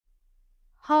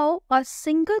How a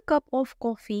single cup of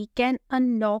coffee can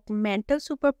unlock mental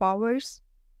superpowers.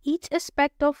 Each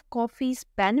aspect of coffee's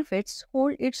benefits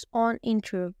hold its own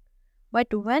intrigue.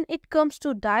 But when it comes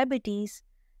to diabetes,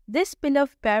 this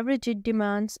beloved beverage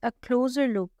demands a closer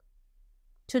look.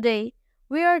 Today,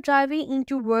 we are diving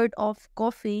into world of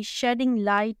coffee, shedding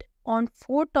light on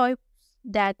four types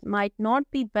that might not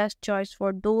be best choice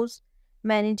for those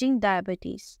managing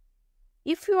diabetes.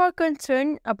 If you are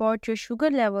concerned about your sugar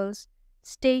levels,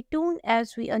 stay tuned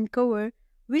as we uncover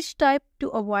which type to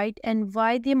avoid and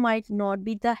why they might not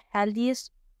be the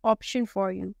healthiest option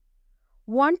for you.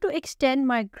 Want to extend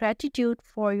my gratitude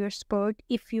for your support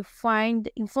if you find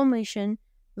the information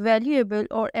valuable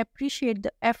or appreciate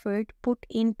the effort put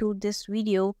into this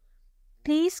video.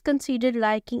 Please consider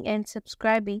liking and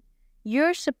subscribing.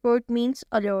 Your support means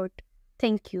a lot.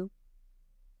 Thank you.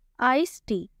 Iced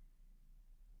tea.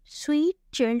 Sweet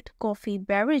chilled coffee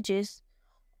beverages,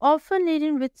 often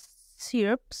laden with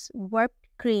syrups, whipped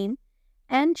cream,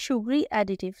 and sugary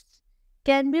additives,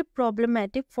 can be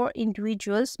problematic for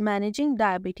individuals managing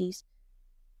diabetes.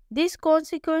 These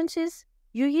consequences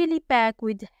usually pack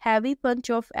with heavy punch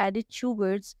of added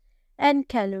sugars and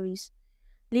calories,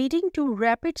 leading to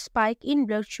rapid spike in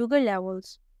blood sugar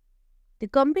levels. The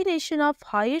combination of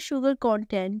higher sugar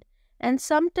content and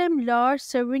sometimes large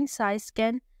serving size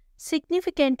can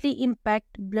significantly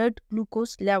impact blood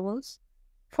glucose levels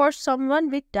for someone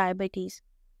with diabetes.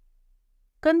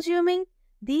 Consuming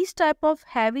these type of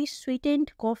heavy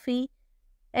sweetened coffee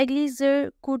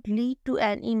elixir could lead to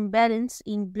an imbalance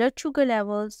in blood sugar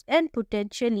levels and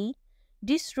potentially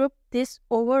disrupt this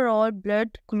overall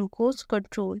blood glucose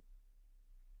control.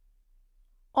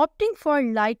 Opting for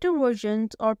lighter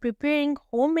versions or preparing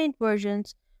homemade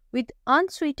versions with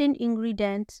unsweetened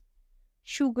ingredients,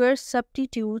 sugar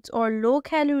substitutes, or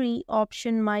low-calorie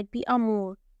option might be a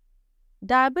more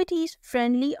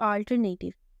diabetes-friendly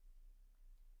alternative.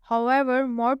 However,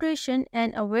 moderation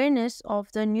and awareness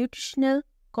of the nutritional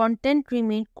content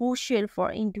remain crucial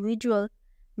for individuals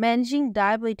managing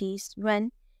diabetes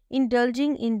when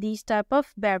indulging in these type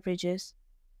of beverages.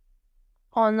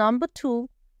 On number 2,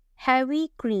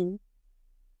 heavy cream.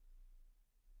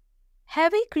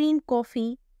 Heavy cream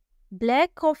coffee,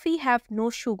 black coffee have no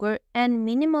sugar and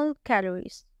minimal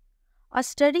calories. A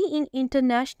study in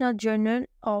International Journal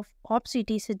of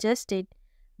Obesity suggested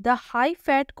the high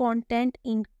fat content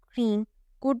in cream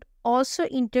could also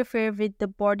interfere with the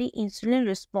body insulin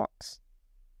response.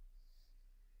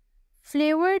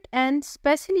 Flavored and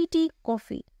specialty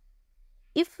coffee.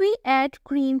 If we add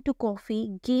cream to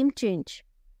coffee, game change.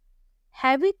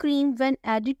 Heavy cream when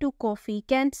added to coffee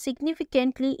can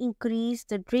significantly increase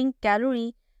the drink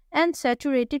calorie and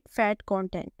saturated fat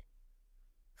content.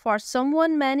 For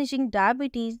someone managing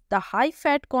diabetes, the high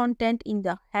fat content in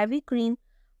the heavy cream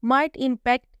might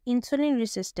impact insulin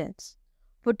resistance,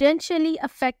 potentially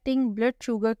affecting blood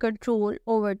sugar control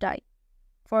over time.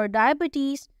 For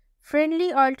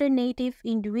diabetes-friendly alternative,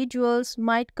 individuals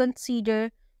might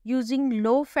consider using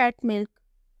low-fat milk,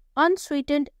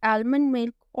 unsweetened almond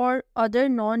milk, or other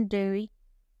non-dairy,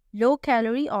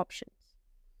 low-calorie options.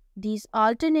 These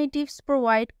alternatives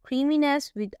provide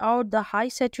creaminess without the high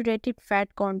saturated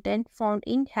fat content found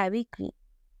in heavy cream.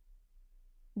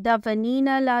 The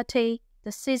vanilla latte,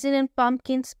 the seasoned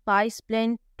pumpkin spice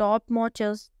blend top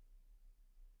notches.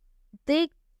 They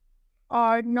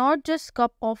are not just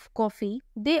cup of coffee,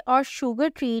 they are sugar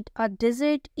treat, a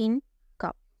dessert in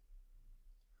cup.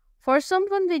 For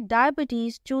someone with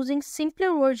diabetes, choosing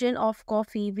simpler version of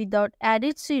coffee without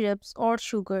added syrups or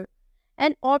sugar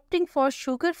and opting for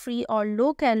sugar-free or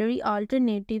low-calorie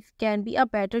alternative can be a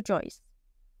better choice.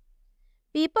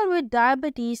 People with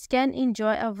diabetes can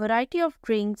enjoy a variety of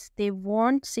drinks they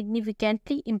won't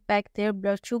significantly impact their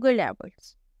blood sugar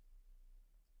levels.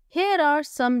 Here are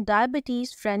some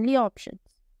diabetes-friendly options.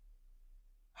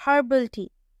 Herbal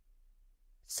tea.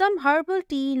 Some herbal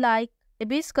tea like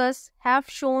hibiscus have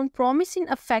shown promising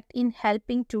effect in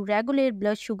helping to regulate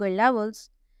blood sugar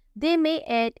levels. They may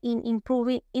aid in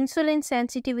improving insulin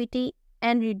sensitivity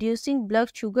and reducing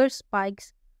blood sugar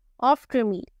spikes after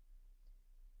meal.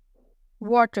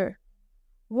 Water.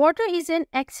 Water is an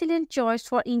excellent choice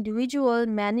for individuals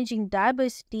managing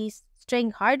diabetes.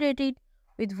 Staying hydrated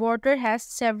with water has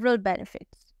several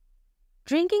benefits.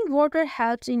 Drinking water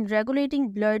helps in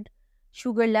regulating blood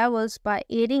sugar levels by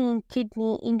aiding in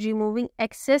kidney in removing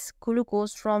excess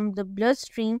glucose from the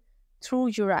bloodstream through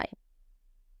urine.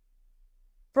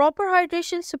 Proper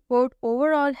hydration supports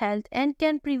overall health and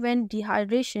can prevent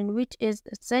dehydration, which is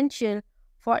essential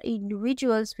for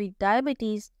individuals with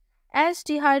diabetes, as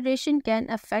dehydration can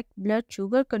affect blood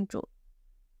sugar control.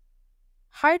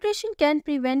 Hydration can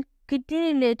prevent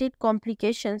kidney-related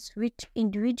complications which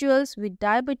individuals with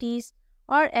diabetes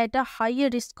are at a higher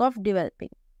risk of developing.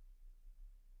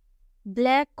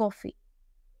 Black coffee.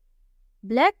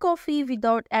 Black coffee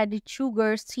without added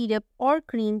sugar, syrup, or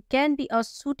cream can be a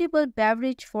suitable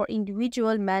beverage for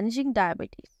individuals managing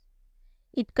diabetes.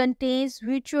 It contains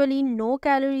virtually no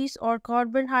calories or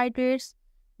carbohydrates,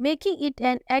 making it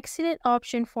an excellent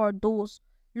option for those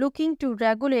looking to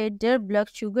regulate their blood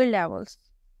sugar levels.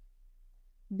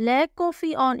 Black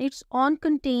coffee on its own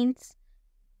contains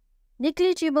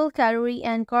negligible calorie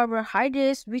and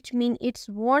carbohydrates, which means it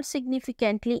won't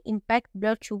significantly impact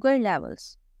blood sugar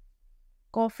levels.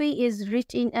 Coffee is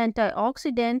rich in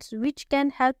antioxidants, which can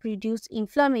help reduce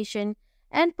inflammation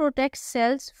and protect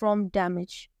cells from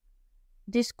damage.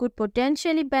 This could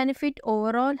potentially benefit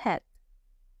overall health,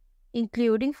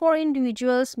 including for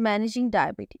individuals managing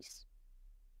diabetes.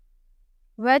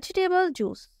 Vegetable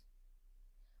juice.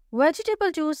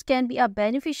 Vegetable juice can be a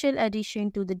beneficial addition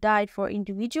to the diet for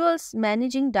individuals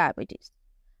managing diabetes,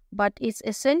 but it's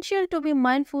essential to be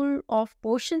mindful of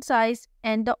portion size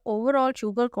and the overall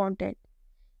sugar content,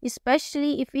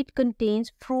 especially if it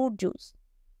contains fruit juice.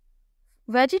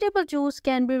 Vegetable juice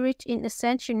can be rich in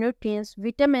essential nutrients,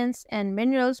 vitamins, and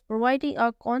minerals, providing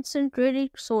a concentrated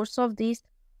source of these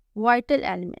vital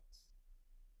elements.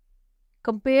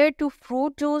 Compared to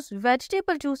fruit juice,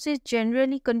 vegetable juices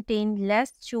generally contain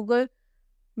less sugar,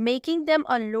 making them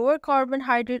a lower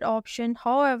carbohydrate option.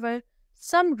 However,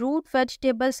 some root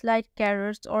vegetables like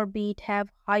carrots or beet have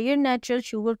higher natural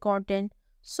sugar content,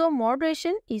 so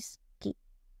moderation is key.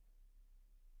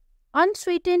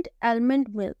 Unsweetened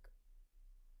almond milk.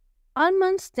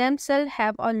 Almonds themselves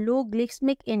have a low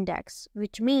glycemic index,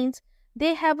 which means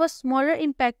they have a smaller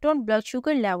impact on blood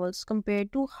sugar levels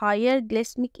compared to higher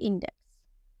glycemic index.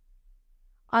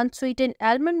 Unsweetened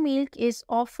almond milk is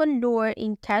often lower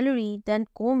in calorie than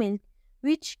cow milk,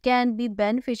 which can be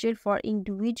beneficial for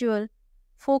individuals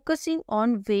focusing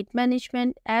on weight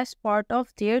management as part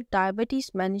of their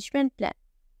diabetes management plan.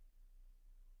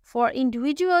 For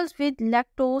individuals with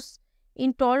lactose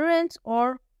intolerance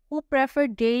or who prefer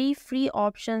dairy-free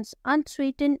options,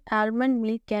 unsweetened almond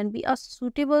milk can be a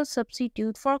suitable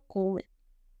substitute for cow milk.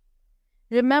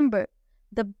 Remember,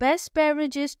 the best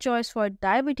beverages choice for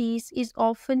diabetes is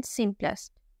often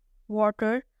simplest: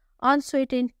 water,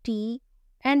 unsweetened tea,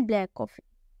 and black coffee.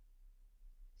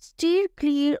 Steer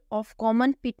clear of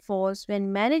common pitfalls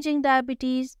when managing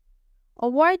diabetes.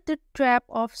 Avoid the trap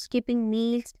of skipping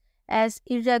meals, as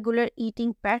irregular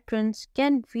eating patterns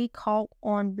can wreak havoc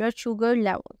on blood sugar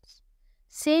levels.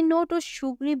 Say no to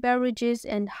sugary beverages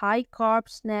and high-carb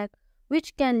snacks,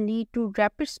 which can lead to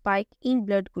rapid spike in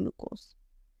blood glucose.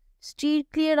 Steer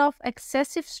clear of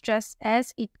excessive stress,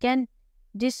 as it can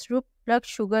disrupt blood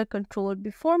sugar control.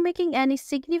 Before making any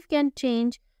significant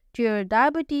change to your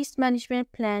diabetes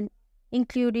management plan,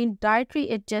 including dietary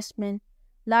adjustment,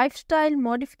 lifestyle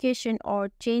modification, or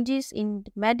changes in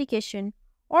medication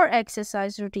or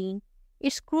exercise routine,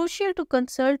 it's crucial to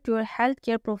consult your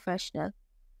healthcare professional.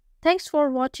 Thanks for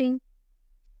watching.